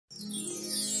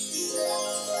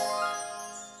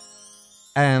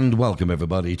And welcome,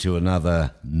 everybody, to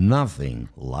another Nothing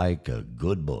Like a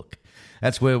Good Book.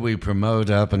 That's where we promote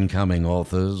up-and-coming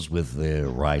authors with their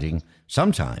writing,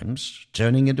 sometimes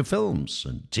turning into films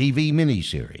and TV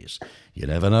miniseries. You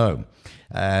never know.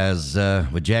 As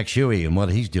with Jack Shuey and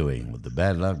what he's doing with the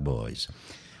Bad Luck Boys.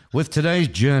 With today's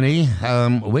journey,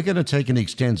 we're going to take an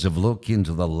extensive look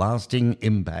into the lasting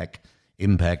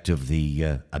impact of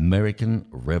the American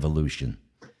Revolution.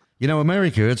 You know,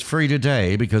 America, it's free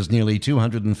today because nearly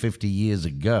 250 years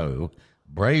ago,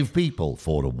 brave people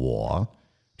fought a war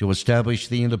to establish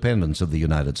the independence of the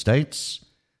United States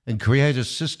and create a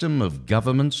system of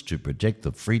governments to protect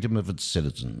the freedom of its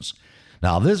citizens.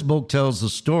 Now, this book tells the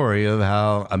story of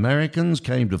how Americans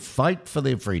came to fight for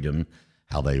their freedom,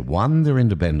 how they won their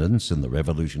independence in the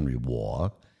Revolutionary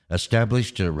War,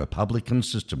 established a republican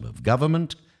system of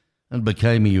government, and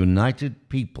became a united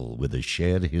people with a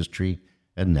shared history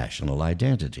and national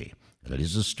identity. And it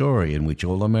is a story in which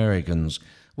all Americans,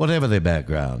 whatever their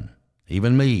background,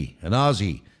 even me, an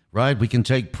Aussie, right, we can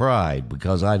take pride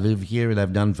because I live here and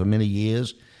have done for many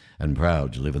years, and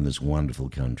proud to live in this wonderful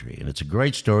country. And it's a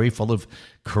great story full of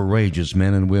courageous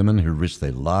men and women who risked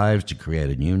their lives to create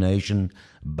a new nation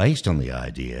based on the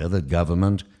idea that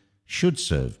government should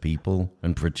serve people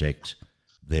and protect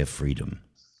their freedom.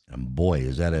 And boy,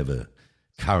 is that ever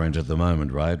current at the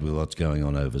moment, right, with what's going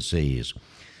on overseas.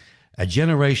 A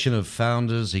generation of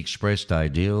founders expressed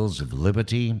ideals of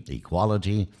liberty,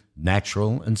 equality,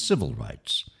 natural and civil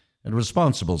rights, and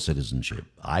responsible citizenship,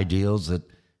 ideals that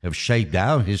have shaped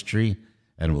our history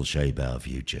and will shape our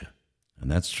future. And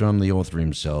that's from the author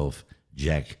himself,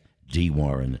 Jack D.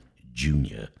 Warren,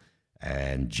 Jr.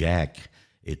 And Jack,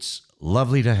 it's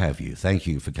lovely to have you. Thank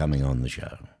you for coming on the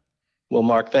show. Well,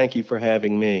 Mark, thank you for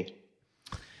having me.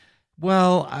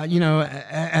 Well,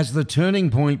 as the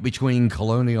turning point between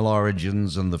colonial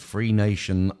origins and the free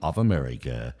nation of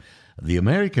America, the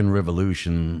American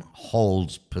Revolution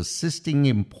holds persisting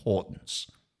importance.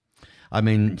 I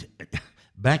mean,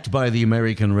 backed by the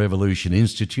American Revolution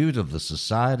Institute of the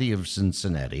Society of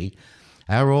Cincinnati,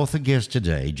 our author guest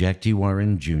today, Jack D.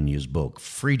 Warren Jr.'s book,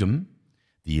 Freedom,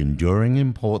 The Enduring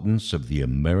Importance of the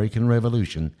American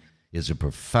Revolution, is a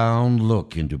profound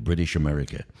look into British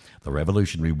America, the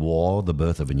Revolutionary War, the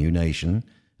birth of a new nation,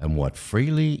 and what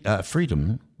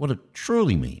freedom, what it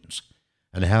truly means,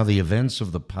 and how the events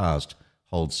of the past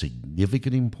hold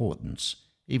significant importance,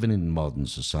 even in modern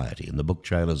society. And the book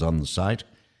trailer's on the site.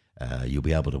 You'll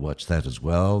be able to watch that as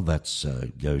well. That's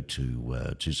go to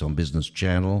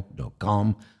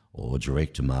TucsonBusinessChannel.com or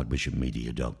direct to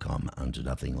MarkBishopMedia.com under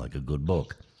Nothing Like a Good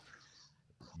Book.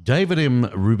 David M.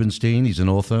 Rubenstein, he's an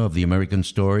author of The American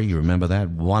Story. You remember that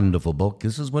wonderful book?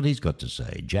 This is what he's got to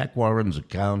say. Jack Warren's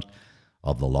account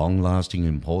of the long-lasting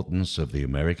importance of the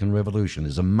American Revolution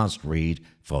is a must-read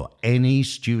for any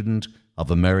student of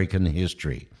American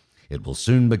history. It will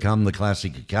soon become the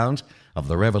classic account of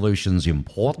the Revolution's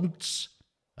importance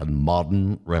and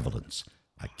modern relevance.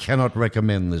 I cannot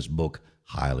recommend this book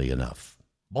highly enough.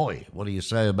 Boy, what do you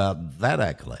say about that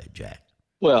accolade, Jack?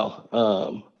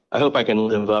 Well, I hope I can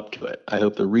live up to it. I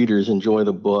hope the readers enjoy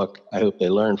the book. I hope they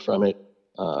learn from it.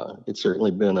 It's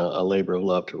certainly been a labor of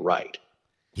love to write.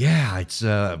 Yeah,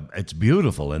 it's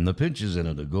beautiful, and the pictures in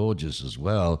it are gorgeous as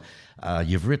well.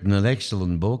 You've written an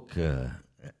excellent book, an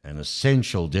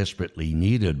essential, desperately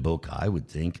needed book, I would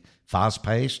think.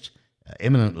 Fast-paced,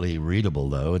 eminently readable,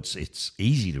 though. It's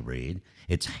easy to read.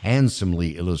 It's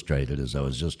handsomely illustrated, as I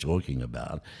was just talking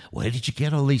about. Where did you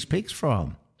get all these pics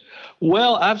from?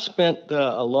 Well, I've spent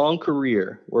a long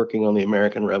career working on the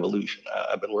American Revolution.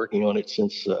 I've been working on it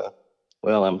since,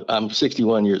 I'm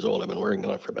 61 years old. I've been working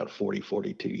on it for about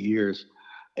 42 years.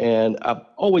 And I've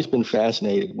always been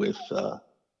fascinated with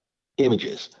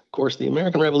images. Of course, the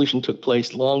American Revolution took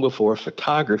place long before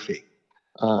photography.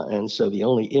 And so the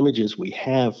only images we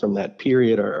have from that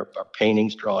period are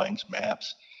paintings, drawings,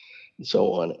 maps, and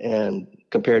so on. And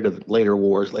compared to later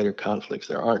wars, later conflicts,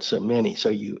 there aren't so many. So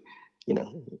you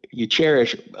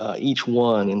cherish each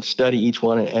one and study each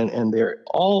one, and they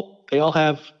all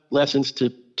have lessons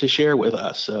to share with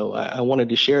us. So I wanted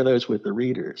to share those with the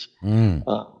readers.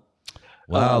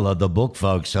 Well, the book,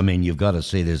 folks, I mean, you've got to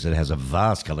see this. It has a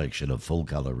vast collection of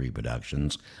full-color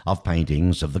reproductions of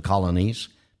paintings of the colonies,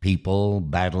 people,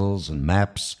 battles, and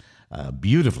maps,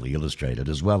 beautifully illustrated,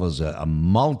 as well as a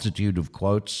multitude of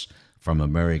quotes from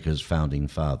America's founding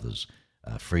fathers.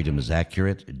 Freedom is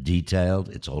accurate, detailed,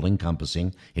 it's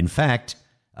all-encompassing. In fact,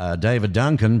 David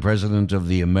Duncan, president of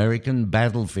the American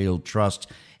Battlefield Trust,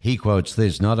 he quotes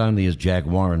this: not only has Jack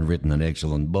Warren written an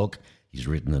excellent book, he's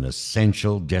written an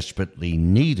essential, desperately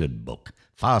needed book,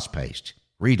 fast-paced,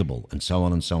 readable, and so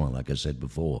on, like I said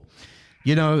before.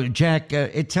 You know, Jack,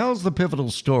 it tells the pivotal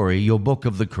story, your book,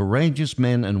 of the courageous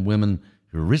men and women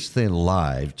who risked their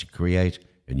lives to create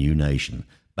a new nation,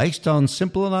 based on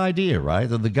simple an idea, right,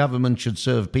 that the government should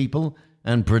serve people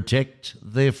and protect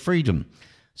their freedom.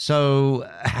 So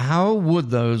how would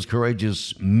those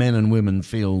courageous men and women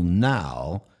feel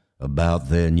now about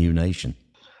their new nation?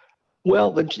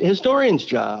 Well, the historian's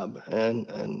job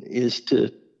and is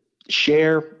to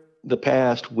share the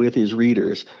past with his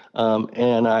readers,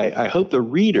 and I hope the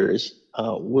readers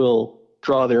will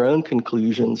draw their own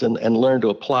conclusions and learn to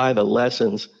apply the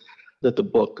lessons that the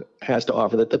book has to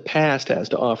offer, that the past has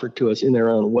to offer to us in their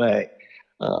own way.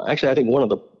 Actually, I think one of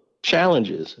the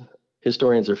challenges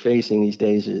historians are facing these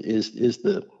days is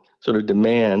the sort of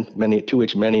demand to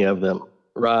which many of them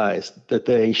rise, that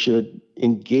they should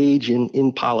engage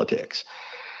in politics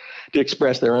to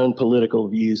express their own political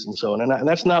views and so on. And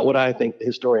that's not what I think the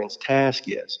historian's task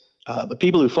is. The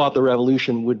people who fought the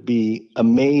revolution would be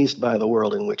amazed by the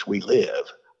world in which we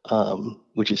live,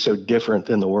 which is so different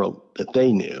than the world that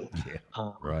they knew.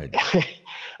 Yeah, right.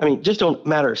 I mean, just on a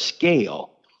matter of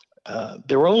scale,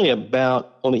 there were only on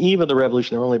the eve of the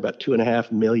revolution, there were only about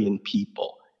 2.5 million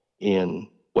people in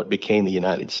what became the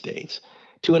United States.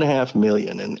 2.5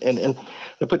 million. And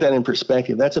to put that in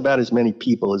perspective, that's about as many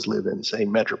people as live in, say,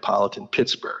 metropolitan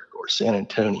Pittsburgh or San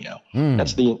Antonio.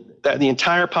 That's the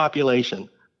entire population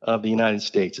of the United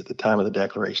States at the time of the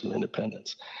Declaration of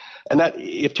Independence. And that,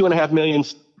 if 2.5 million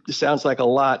sounds like a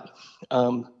lot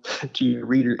to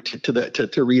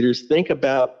readers, think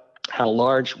about how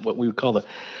large what we would call the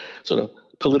sort of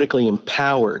politically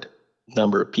empowered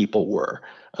number of people were.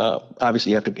 Obviously,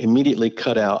 you have to immediately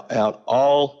cut out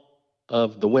all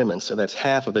of the women, so that's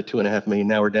half of the 2.5 million.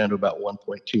 Now we're down to about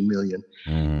 1.2 million.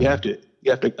 You have to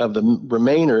of the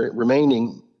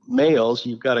remaining males,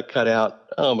 you've got to cut out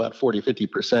about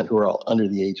 40-50% who are all under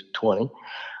the age of 20,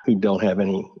 who don't have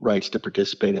any rights to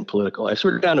participate in political life. So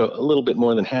we're down to a little bit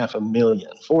more than 500,000,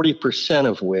 40%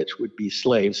 of which would be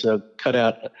slaves. So cut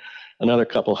out another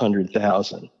couple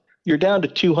 100,000. You're down to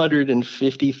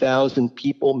 250,000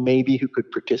 people maybe who could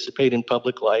participate in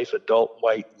public life, adult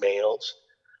white males.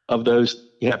 Of those,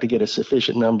 you have to get a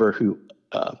sufficient number who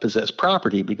possess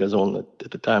property, because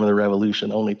at the time of the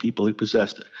revolution, only people who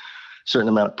possessed a certain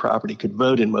amount of property could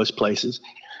vote in most places.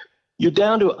 You're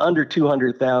down to under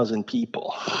 200,000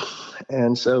 people.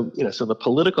 And so the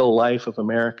political life of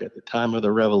America at the time of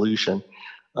the revolution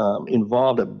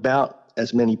involved about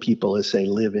as many people as, say,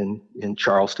 live in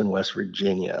Charleston, West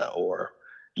Virginia, or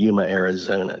Yuma,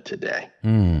 Arizona today.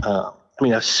 I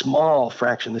mean, a small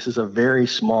fraction. This is a very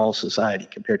small society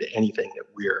compared to anything that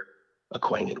we're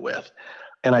acquainted with.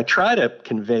 And I try to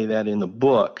convey that in the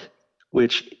book,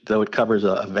 which, though it covers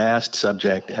a vast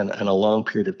subject and a long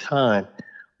period of time,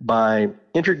 by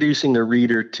introducing the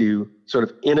reader to sort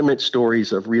of intimate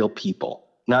stories of real people,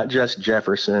 not just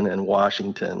Jefferson and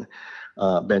Washington,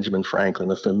 Benjamin Franklin,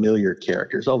 the familiar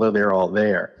characters, although they're all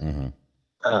there,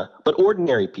 but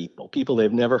ordinary people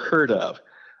they've never heard of,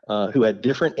 who had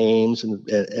different aims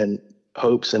and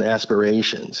hopes and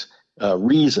aspirations,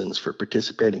 reasons for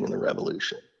participating in the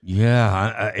revolution.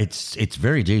 Yeah, it's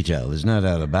very detailed. There's no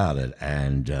doubt about it.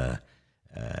 And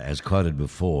as quoted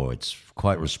before, it's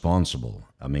quite responsible.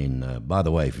 I mean, by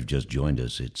the way, if you've just joined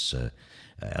us, it's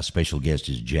our special guest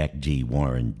is Jack D.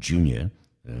 Warren Jr.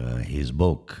 His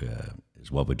book is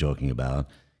what we're talking about.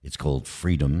 It's called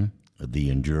Freedom, the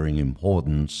Enduring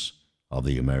Importance of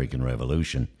the American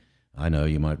Revolution. I know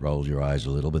you might roll your eyes a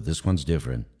little, but this one's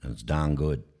different, and it's darn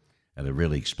good, and it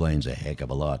really explains a heck of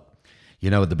a lot. You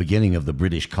know, at the beginning of the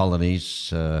British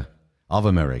colonies of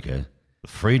America,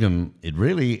 freedom,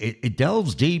 it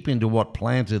delves deep into what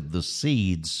planted the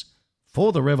seeds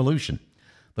for the revolution.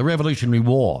 The Revolutionary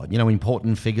War,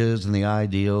 important figures and the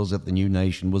ideals that the new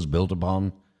nation was built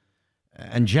upon.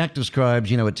 And Jack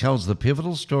describes, it tells the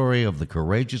pivotal story of the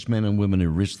courageous men and women who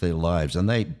risked their lives, and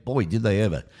did they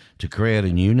ever, to create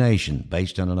a new nation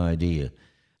based on an idea.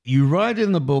 You write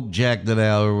in the book, Jack, that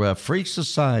our free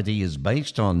society is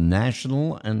based on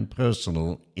national and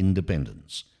personal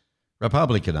independence,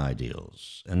 Republican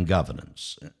ideals and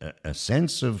governance, a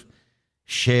sense of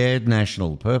shared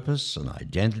national purpose and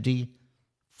identity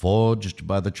forged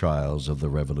by the trials of the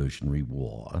Revolutionary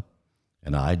War,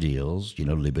 and ideals,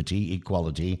 liberty,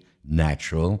 equality,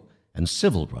 natural and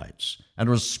civil rights, and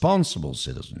responsible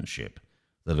citizenship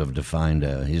that have defined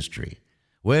our history.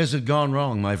 Where's it gone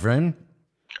wrong, my friend?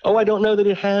 Oh, I don't know that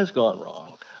it has gone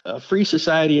wrong. Free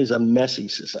society is a messy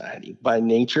society by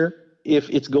nature. If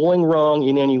it's going wrong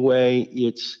in any way,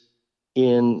 it's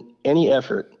in any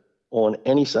effort on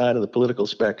any side of the political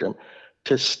spectrum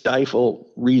to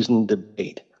stifle reasoned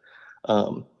debate.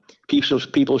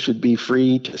 People should be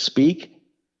free to speak,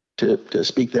 to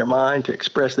speak their mind, to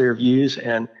express their views,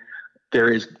 and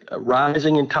there is a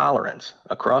rising intolerance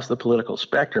across the political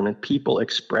spectrum and people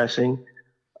expressing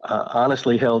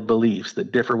honestly held beliefs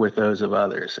that differ with those of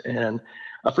others. And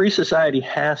a free society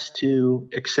has to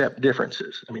accept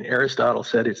differences. I mean, Aristotle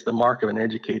said it's the mark of an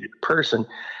educated person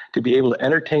to be able to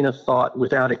entertain a thought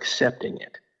without accepting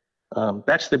it.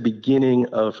 That's the beginning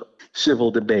of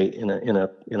civil debate in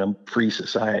a free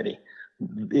society.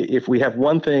 If we have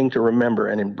one thing to remember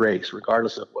and embrace,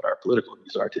 regardless of what our political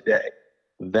views are today,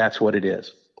 that's what it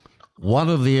is. One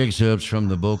of the excerpts from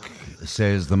the book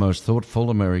says the most thoughtful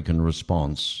American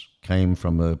response came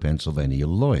from a Pennsylvania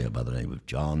lawyer by the name of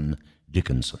John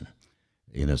Dickinson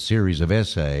in a series of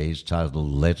essays titled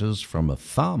Letters from a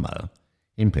Farmer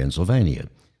in Pennsylvania,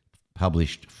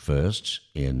 published first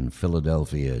in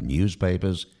Philadelphia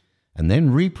newspapers and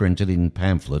then reprinted in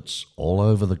pamphlets all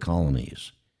over the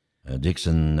colonies.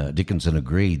 Dickinson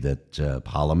agreed that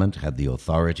Parliament had the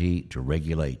authority to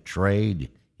regulate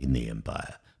trade in the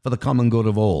empire for the common good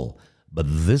of all, but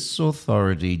this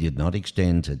authority did not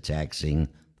extend to taxing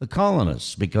the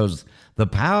colonists because the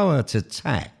power to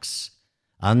tax,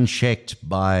 unchecked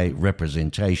by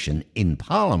representation in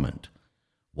Parliament,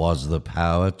 was the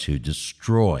power to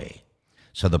destroy.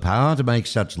 So the power to make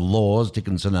such laws,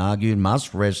 Dickinson argued,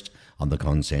 must rest on the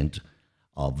consent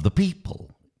of the people,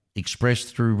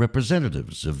 expressed through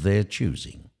representatives of their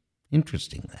choosing.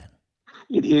 Interesting, that.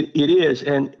 It is.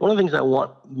 And one of the things I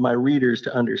want my readers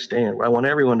to understand, what I want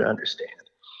everyone to understand,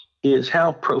 is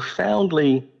how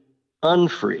profoundly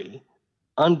unfree,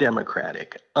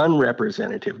 undemocratic,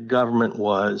 unrepresentative government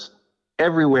was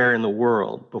everywhere in the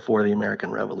world before the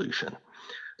American Revolution.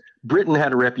 Britain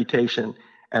had a reputation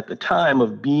at the time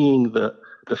of being the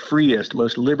freest,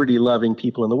 most liberty-loving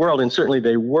people in the world, and certainly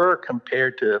they were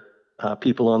compared to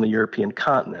people on the European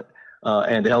continent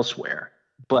and elsewhere.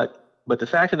 But the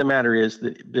fact of the matter is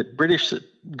that British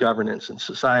governance and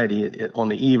society on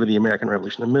the eve of the American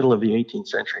Revolution, the middle of the 18th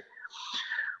century,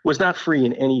 was not free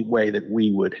in any way that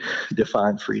we would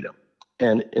define freedom.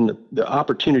 And in the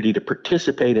opportunity to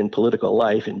participate in political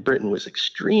life in Britain was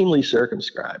extremely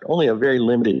circumscribed. Only a very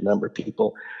limited number of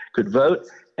people could vote.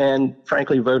 And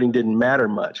frankly, voting didn't matter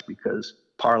much because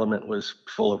Parliament was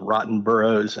full of rotten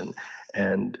boroughs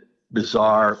and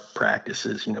bizarre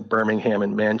practices, Birmingham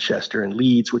and Manchester and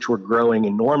Leeds, which were growing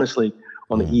enormously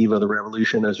on the eve of the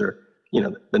Revolution. Those are,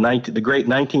 the great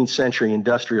 19th century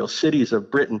industrial cities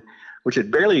of Britain, which had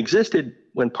barely existed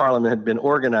when Parliament had been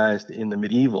organized in the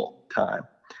medieval time.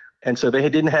 And so they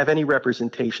didn't have any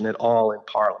representation at all in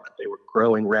Parliament. They were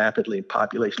growing rapidly in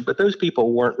population, but those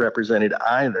people weren't represented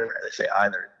either. They say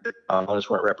either. The colonists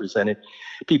weren't represented.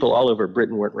 People all over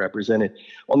Britain weren't represented.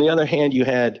 On the other hand, you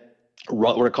had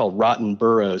what are called rotten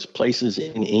boroughs, places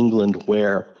in England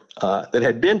where that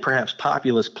had been perhaps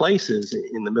populous places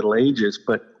in the Middle Ages,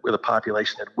 but where the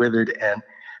population had withered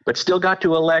but still got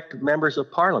to elect members of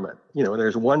Parliament.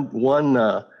 There's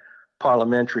one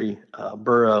parliamentary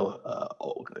borough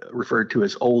referred to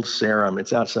as Old Sarum.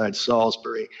 It's outside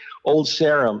Salisbury. Old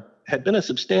Sarum had been a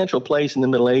substantial place in the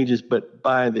Middle Ages, but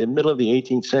by the middle of the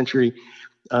 18th century,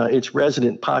 its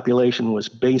resident population was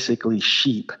basically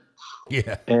sheep.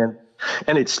 Yeah.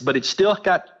 But it still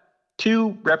got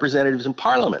two representatives in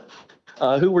Parliament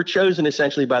who were chosen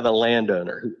essentially by the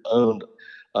landowner who owned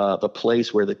the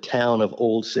place where the town of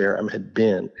Old Sarum had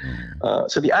been.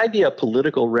 So the idea of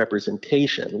political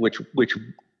representation, which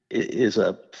is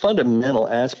a fundamental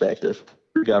aspect of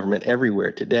government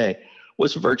everywhere today,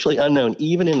 was virtually unknown,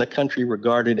 even in the country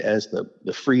regarded as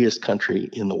the freest country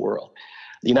in the world.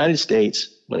 The United States,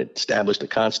 when it established a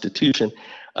constitution,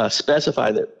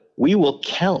 specified that we will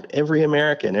count every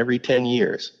American every 10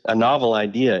 years, a novel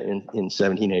idea in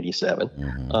 1787,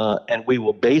 and we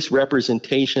will base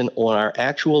representation on our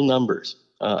actual numbers,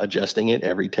 adjusting it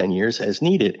every 10 years as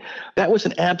needed. That was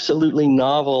an absolutely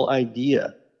novel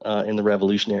idea in the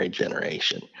revolutionary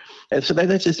generation. And so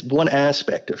that's just one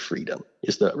aspect of freedom,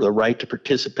 is the right to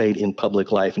participate in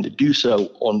public life and to do so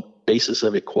on basis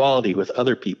of equality with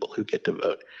other people who get to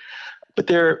vote. But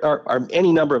there are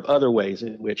any number of other ways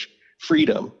in which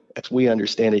freedom, as we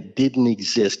understand it, didn't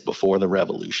exist before the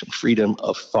revolution. Freedom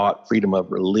of thought, freedom of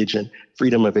religion,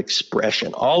 freedom of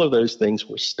expression, all of those things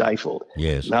were stifled.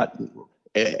 Yes.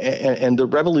 And the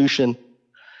revolution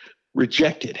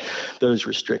rejected those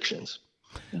restrictions.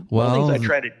 Well, one of the things I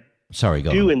try to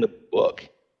do in the book,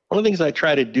 one of the things I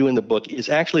try to do in the book is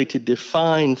actually to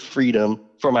define freedom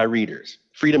for my readers.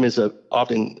 Freedom is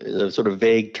often a sort of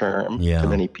vague term to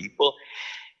many people.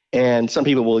 And some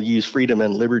people will use freedom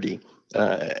and liberty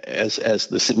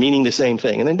as meaning the same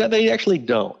thing, and then they actually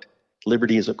don't.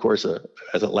 Liberty is, of course,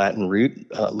 has a Latin root,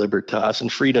 libertas,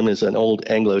 and freedom is an old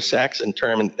Anglo-Saxon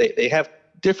term, and they have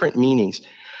different meanings.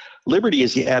 Liberty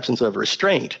is the absence of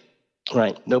restraint,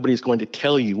 right? Nobody's going to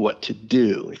tell you what to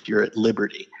do if you're at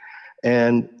liberty.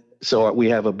 And so we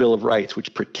have a Bill of Rights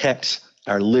which protects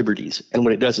our liberties. And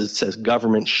what it does is it says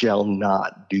government shall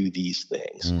not do these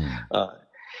things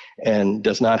and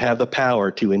does not have the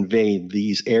power to invade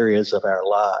these areas of our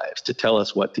lives to tell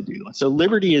us what to do. So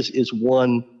liberty is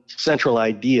one central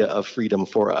idea of freedom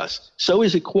for us. So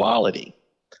is equality.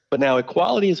 But now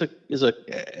equality is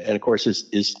and of course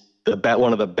is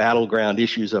one of the battleground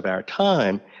issues of our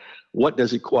time. What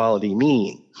does equality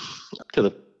mean? To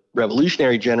the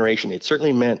revolutionary generation, it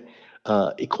certainly meant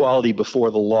equality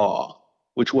before the law,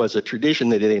 which was a tradition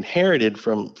that it inherited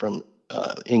from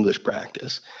English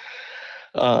practice,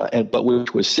 but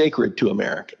which was sacred to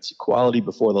Americans. Equality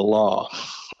before the law.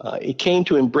 It came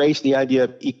to embrace the idea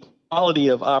of equality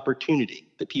of opportunity,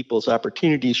 that people's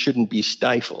opportunities shouldn't be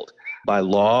stifled by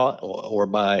law or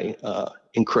by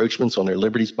encroachments on their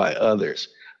liberties by others.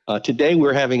 Today,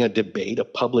 we're having a debate, a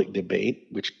public debate,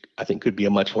 which I think could be a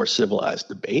much more civilized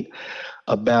debate,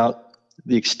 about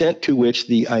the extent to which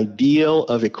the ideal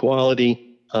of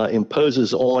equality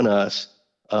imposes on us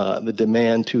the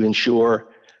demand to ensure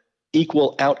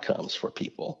equal outcomes for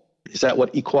people. Is that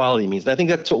what equality means? And I think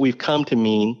that's what we've come to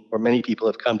mean, or many people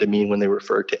have come to mean when they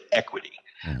refer to equity,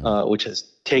 which has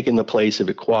taken the place of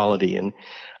equality in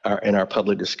our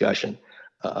public discussion.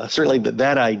 Certainly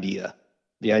that idea,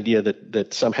 the idea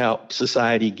that somehow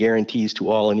society guarantees to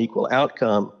all an equal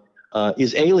outcome,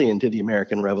 is alien to the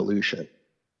American Revolution,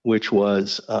 which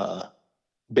was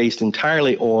based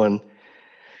entirely on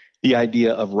the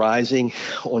idea of rising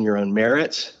on your own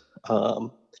merits,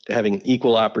 having an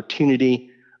equal opportunity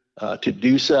to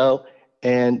do so.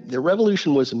 And the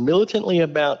revolution was militantly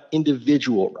about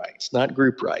individual rights, not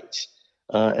group rights.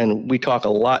 And we talk a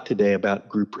lot today about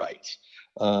group rights.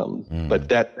 But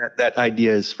that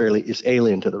idea is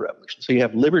alien to the revolution. So you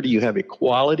have liberty, you have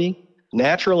equality,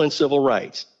 natural and civil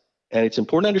rights. And it's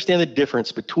important to understand the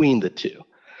difference between the two.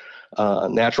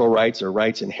 Natural rights are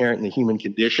rights inherent in the human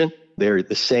condition. They're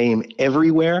the same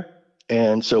everywhere.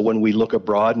 And so when we look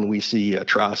abroad and we see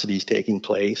atrocities taking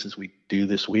place, as we do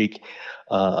this week,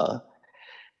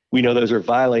 we know those are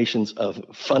violations of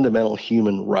fundamental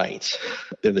human rights.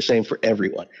 They're the same for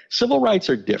everyone. Civil rights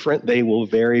are different. They will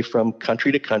vary from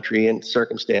country to country and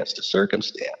circumstance to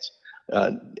circumstance.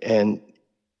 And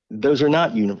those are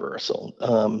not universal.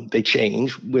 They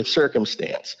change with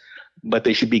circumstance, but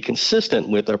they should be consistent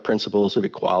with our principles of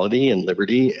equality and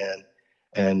liberty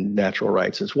and natural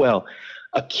rights as well.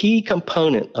 A key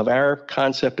component of our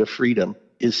concept of freedom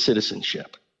is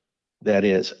citizenship. That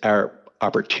is, our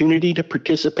opportunity to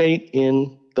participate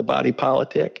in the body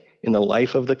politic, in the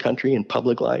life of the country, in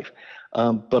public life,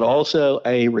 but also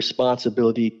a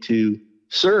responsibility to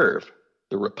serve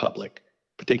the republic,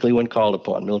 particularly when called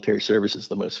upon. Military service is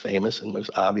the most famous and most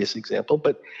obvious example,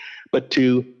 but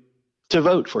to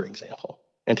vote, for example,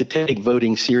 and to take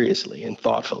voting seriously and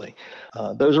thoughtfully.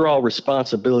 Those are all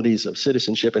responsibilities of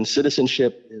citizenship, and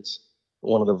citizenship is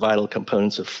one of the vital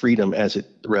components of freedom as the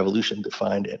revolution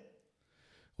defined it.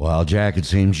 Well, Jack, it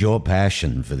seems your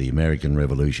passion for the American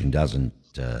Revolution doesn't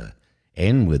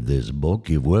end with this book.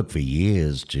 You've worked for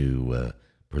years to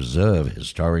preserve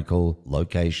historical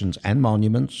locations and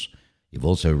monuments. You've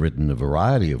also written a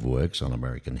variety of works on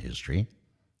American history.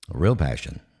 A real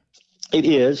passion. It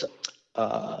is.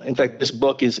 In fact, this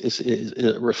book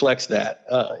reflects that.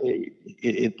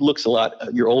 It looks a lot,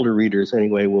 your older readers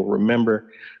anyway will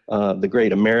remember the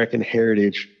great American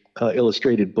heritage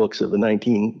illustrated books of the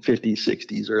 1950s,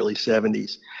 60s, early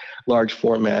 70s, large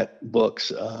format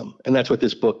books. And that's what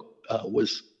this book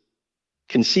was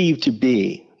conceived to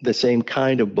be, the same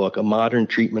kind of book, a modern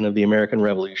treatment of the American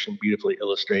Revolution, beautifully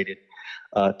illustrated,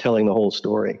 telling the whole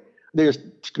story. To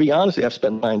be honest, I've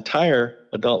spent my entire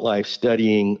adult life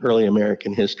studying early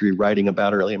American history, writing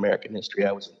about early American history.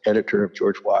 I was an editor of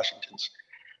George Washington's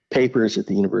papers at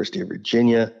the University of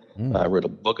Virginia. I wrote a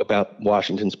book about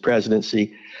Washington's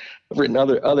presidency. I've written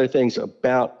other things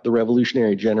about the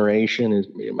revolutionary generation is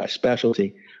my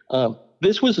specialty.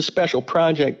 This was a special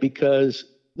project because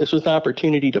this was an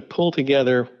opportunity to pull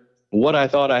together what I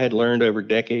thought I had learned over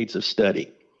decades of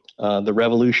study. The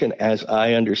revolution as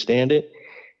I understand it.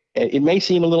 It may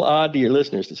seem a little odd to your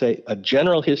listeners to say a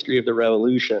general history of the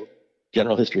revolution,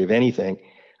 general history of anything,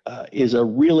 is a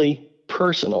really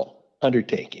personal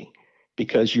undertaking,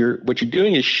 because what you're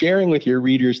doing is sharing with your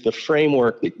readers the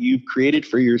framework that you've created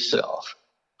for yourself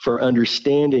for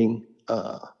understanding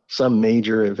some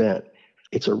major event.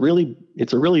 It's a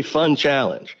really fun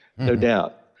challenge, no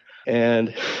doubt.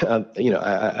 And,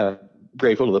 I'm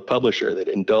grateful to the publisher that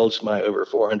indulged my over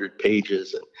 400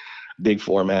 pages and big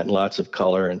format and lots of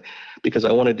color. And because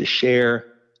I wanted to share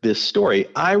this story,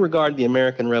 I regard the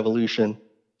American Revolution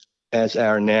as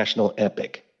our national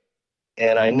epic.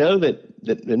 And I know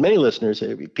that many listeners,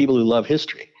 people who love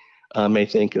history, may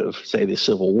think of, say, the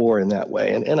Civil War in that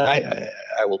way. And I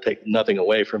will take nothing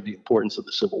away from the importance of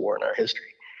the Civil War in our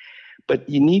history. But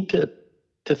you need to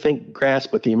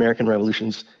grasp what the American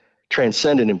Revolution's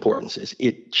transcendent importance is.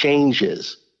 It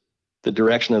changes the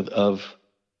direction of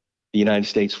the United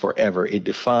States forever. It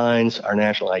defines our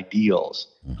national ideals.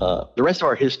 The rest of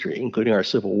our history, including our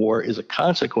Civil War, is a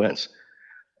consequence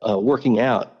working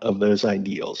out of those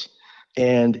ideals.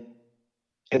 And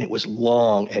it was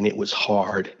long and it was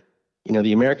hard.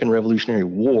 The American Revolutionary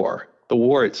War, the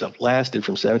war itself lasted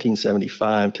from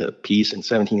 1775 to peace in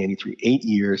 1783, 8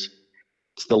 years.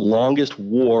 It's the longest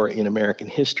war in American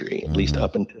history, at least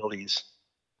up until these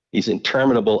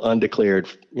interminable, undeclared,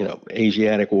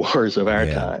 Asiatic wars of our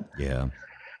time. Yeah.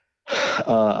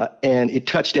 And it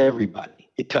touched everybody.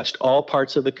 It touched all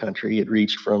parts of the country. It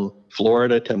reached from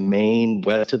Florida to Maine,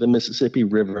 west to the Mississippi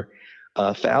River.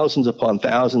 Thousands upon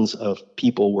thousands of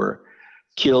people were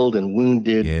killed and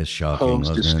wounded. Yes, shocking, homes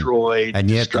destroyed. And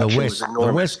yet the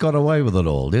West got away with it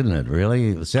all, didn't it,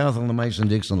 really? South on the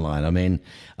Mason-Dixon line. I mean,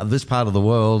 this part of the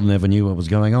world never knew what was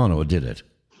going on, or did it?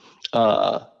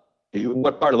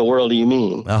 What part of the world do you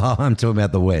mean? Oh, I'm talking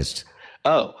about the West.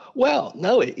 Oh, well,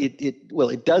 no,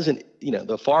 it doesn't,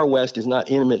 the far West is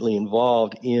not intimately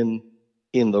involved in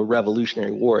the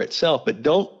Revolutionary War itself, but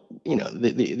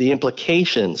the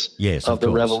implications of the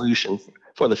Revolution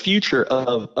for the future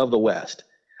of the West.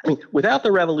 I mean, without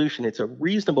the Revolution, it's a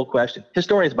reasonable question.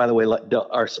 Historians, by the way,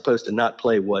 are supposed to not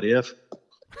play what if,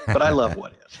 but I love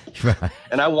what if. Right.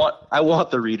 And I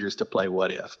want the readers to play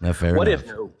what if. No, fair what enough.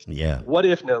 What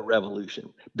if no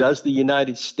revolution? Does the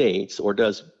United States, or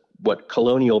does what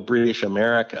colonial British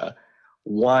America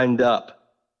wind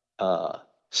up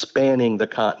spanning the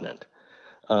continent?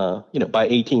 By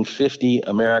 1850,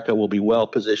 America will be well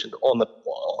positioned on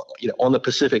the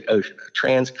Pacific Ocean, a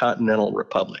transcontinental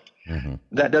republic. Mm-hmm.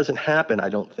 That doesn't happen, I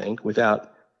don't think,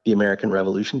 without the American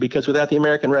Revolution, because without the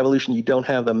American Revolution, you don't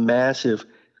have the massive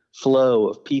flow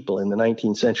of people in the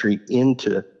 19th century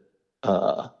into,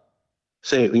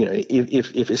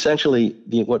 if essentially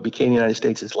what became the United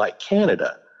States is like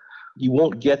Canada, you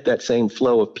won't get that same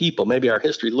flow of people. Maybe our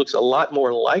history looks a lot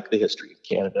more like the history of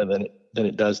Canada than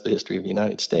it does the history of the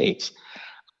United States.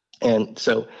 And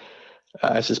so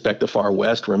I suspect the far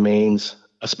West remains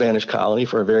a Spanish colony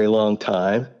for a very long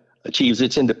time, achieves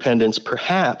its independence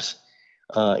perhaps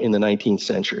in the 19th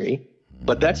century,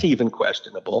 but that's even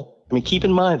questionable. I mean, keep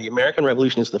in mind, the American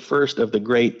Revolution is the first of the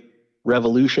great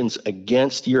revolutions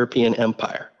against European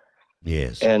empire.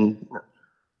 Yes. And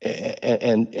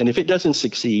if it doesn't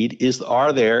succeed, it's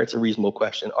a reasonable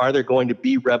question, are there going to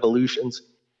be revolutions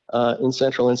in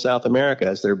Central and South America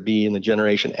as there be in the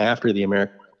generation after the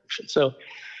American Revolution? So,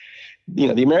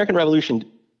 the American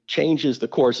Revolution changes the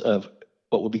course of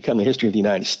what will become the history of the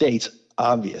United States,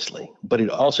 obviously, but it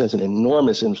also has an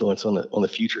enormous influence on the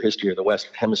future history of the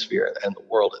Western Hemisphere and the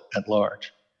world at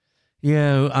large.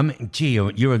 Yeah, I mean, gee,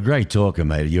 you're a great talker,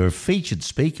 mate. You're a featured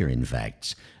speaker, in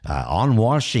fact, on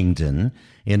Washington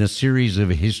in a series of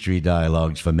history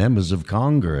dialogues for members of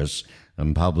Congress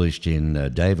and published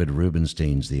in David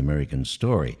Rubenstein's The American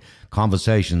Story,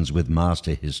 Conversations with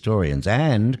Master Historians.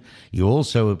 And you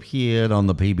also appeared on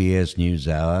the PBS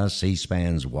NewsHour,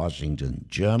 C-SPAN's Washington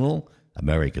Journal,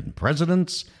 American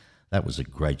Presidents. That was a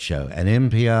great show.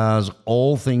 And NPR's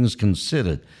All Things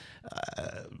Considered.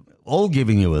 All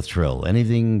giving you a thrill.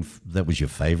 Anything that was your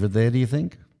favorite there, do you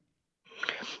think?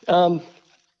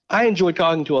 I enjoy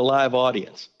talking to a live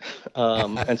audience.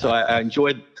 And so I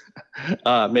enjoyed,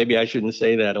 maybe I shouldn't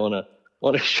say that on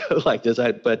a show like this,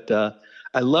 but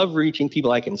I love reaching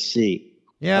people I can see.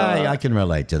 Yeah, I can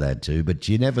relate to that too, but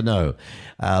you never know.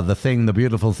 The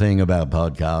beautiful thing about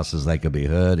podcasts is they can be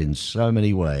heard in so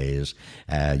many ways.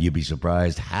 You'd be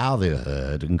surprised how they're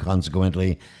heard, and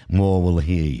consequently, more will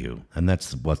hear you. And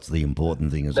that's what the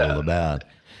important thing is all about.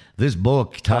 This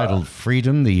book, titled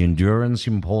Freedom, the Endurance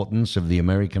Importance of the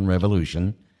American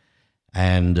Revolution,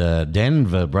 and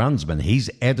Denver Brunsman, he's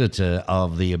editor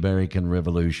of the American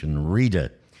Revolution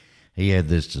Reader. He had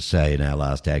this to say in our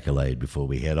last accolade before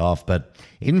we head off. But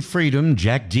in Freedom,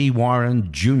 Jack D. Warren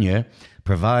Jr.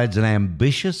 provides an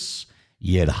ambitious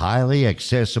yet highly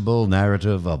accessible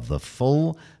narrative of the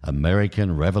full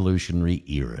American Revolutionary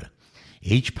era.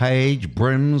 Each page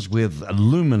brims with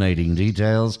illuminating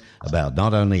details about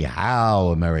not only how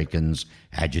Americans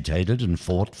agitated and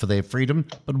fought for their freedom,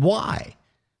 but why.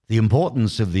 The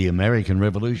importance of the American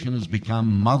Revolution has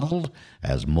become muddled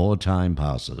as more time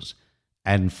passes,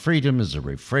 and freedom is a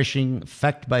refreshing,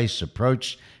 fact-based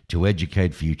approach to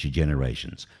educate future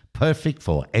generations, perfect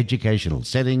for educational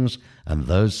settings and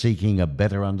those seeking a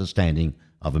better understanding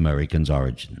of Americans'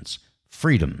 origins.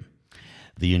 Freedom.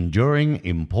 The enduring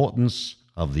importance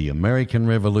of the American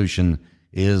Revolution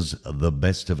is the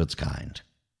best of its kind.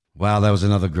 Wow, that was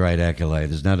another great accolade.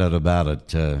 There's no doubt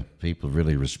about it. People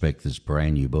really respect this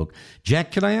brand new book.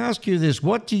 Jack, can I ask you this?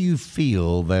 What do you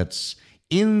feel that's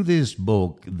in this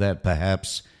book that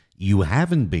perhaps you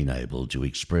haven't been able to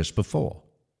express before?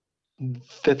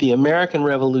 That the American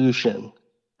Revolution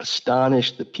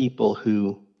astonished the people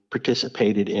who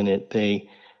participated in it.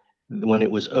 When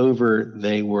it was over,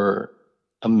 they were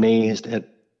amazed at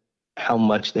how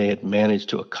much they had managed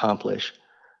to accomplish,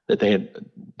 that they had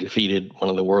defeated one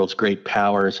of the world's great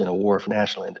powers in a war for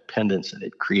national independence, and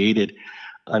it created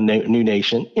a new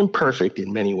nation, imperfect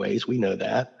in many ways, we know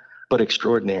that, but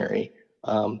extraordinary.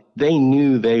 They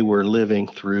knew they were living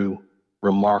through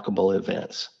remarkable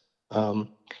events.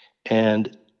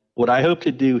 And what I hope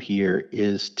to do here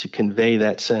is to convey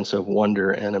that sense of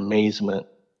wonder and amazement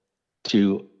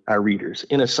to our readers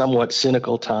in a somewhat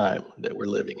cynical time that we're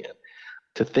living in,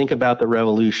 to think about the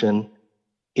revolution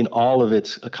in all of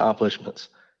its accomplishments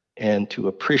and to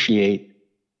appreciate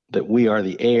that we are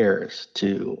the heirs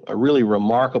to a really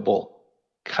remarkable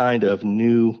kind of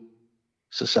new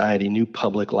society, new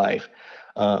public life.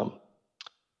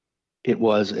 It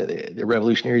was the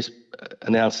revolutionaries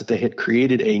announced that they had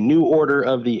created a new order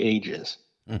of the ages.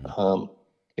 Mm-hmm.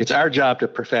 It's our job to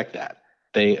perfect that.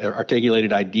 They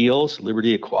articulated ideals,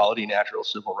 liberty, equality, natural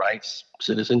civil rights,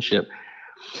 citizenship,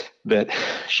 that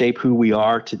shape who we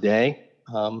are today.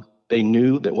 They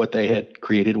knew that what they had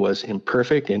created was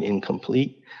imperfect and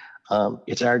incomplete.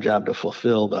 It's our job to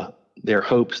fulfill their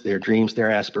hopes, their dreams, their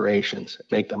aspirations,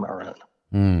 make them our own.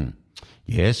 Mm.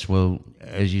 Yes, well,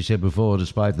 as you said before,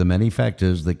 despite the many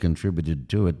factors that contributed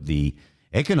to it, the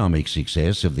economic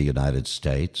success of the United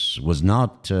States was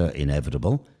not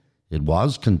inevitable. It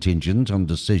was contingent on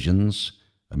decisions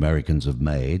Americans have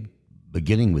made,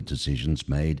 beginning with decisions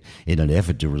made in an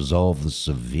effort to resolve the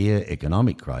severe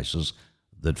economic crisis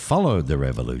that followed the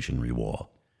Revolutionary War.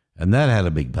 And that had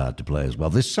a big part to play as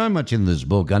well. There's so much in this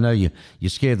book. I know you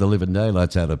scare the living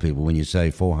daylights out of people when you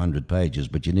say 400 pages,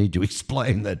 but you need to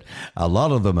explain that a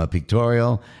lot of them are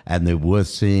pictorial and they're worth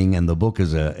seeing, and the book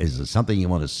is something you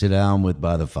want to sit down with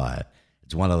by the fire.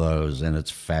 It's one of those, and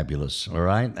it's fabulous, all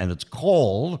right? And it's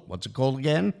called, what's it called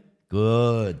again?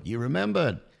 Good, you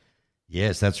remembered.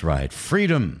 Yes, that's right,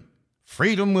 Freedom.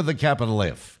 Freedom with a capital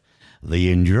F.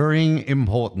 The enduring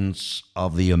importance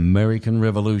of the American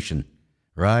Revolution.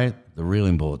 Right? The real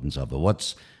importance of it.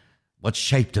 What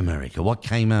shaped America? What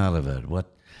came out of it?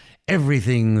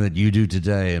 Everything that you do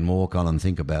today and walk on and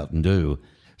think about and do,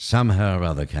 somehow or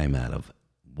other came out of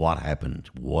what happened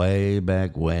way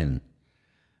back when.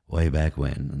 Way back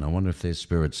when. And I wonder if their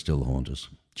spirits still haunt us.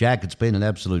 Jack, it's been an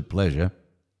absolute pleasure.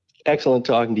 Excellent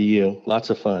talking to you. Lots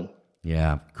of fun.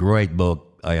 Yeah, great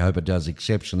book. I hope it does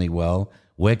exceptionally well.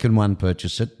 Where can one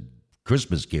purchase it?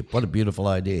 Christmas gift. What a beautiful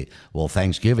idea. Well,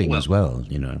 Thanksgiving as well,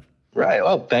 you know. Right.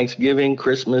 Well, Thanksgiving,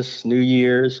 Christmas, New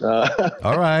Year's.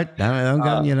 All right. Don't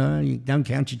go, you don't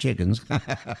count your chickens.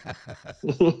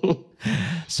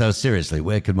 So seriously,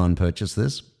 where can one purchase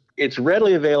this? It's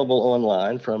readily available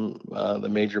online from the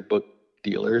major book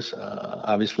dealers.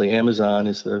 Obviously, Amazon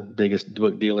is the biggest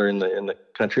book dealer in the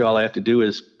country. All I have to do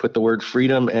is put the word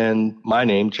freedom and my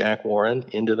name, Jack Warren,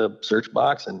 into the search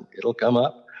box, and it'll come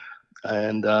up.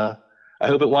 And I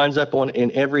hope it winds up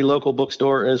in every local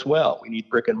bookstore as well. We need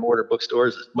brick and mortar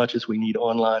bookstores as much as we need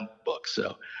online books.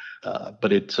 So,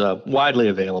 but it's widely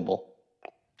available.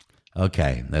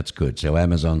 Okay, that's good. So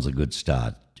Amazon's a good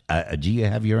start. Do you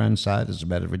have your own site as a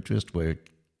matter of interest where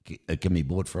it can be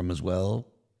bought from as well?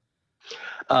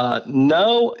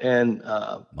 No, and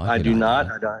I do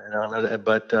not. I don't know that,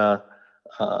 but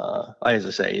as I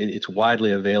say, it's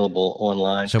widely available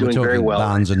online. So we're talking very well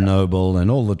Barnes and Noble and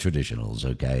all the traditionals,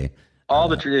 okay? All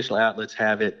the traditional outlets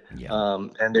have it,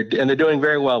 and they're doing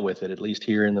very well with it, at least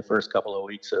here in the first couple of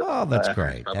weeks. That's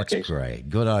great. That's great.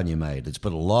 Good on you, mate. It's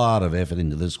put a lot of effort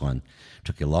into this one.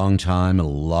 Took you a long time, a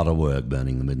lot of work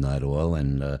burning the midnight oil,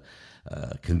 and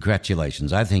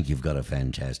congratulations. I think you've got a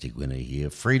fantastic winner here.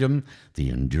 Freedom, the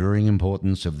enduring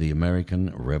importance of the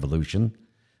American Revolution,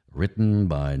 written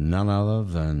by none other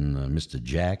than Mr.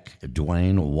 Jack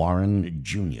Dwayne Warren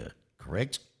Jr.,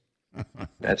 correct?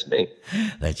 That's me.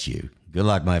 That's you. Good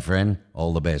luck, my friend.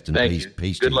 All the best. And thank you.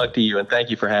 Peace Good luck to you, and thank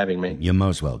you for having me. You're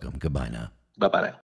most welcome. Goodbye now. Bye-bye now.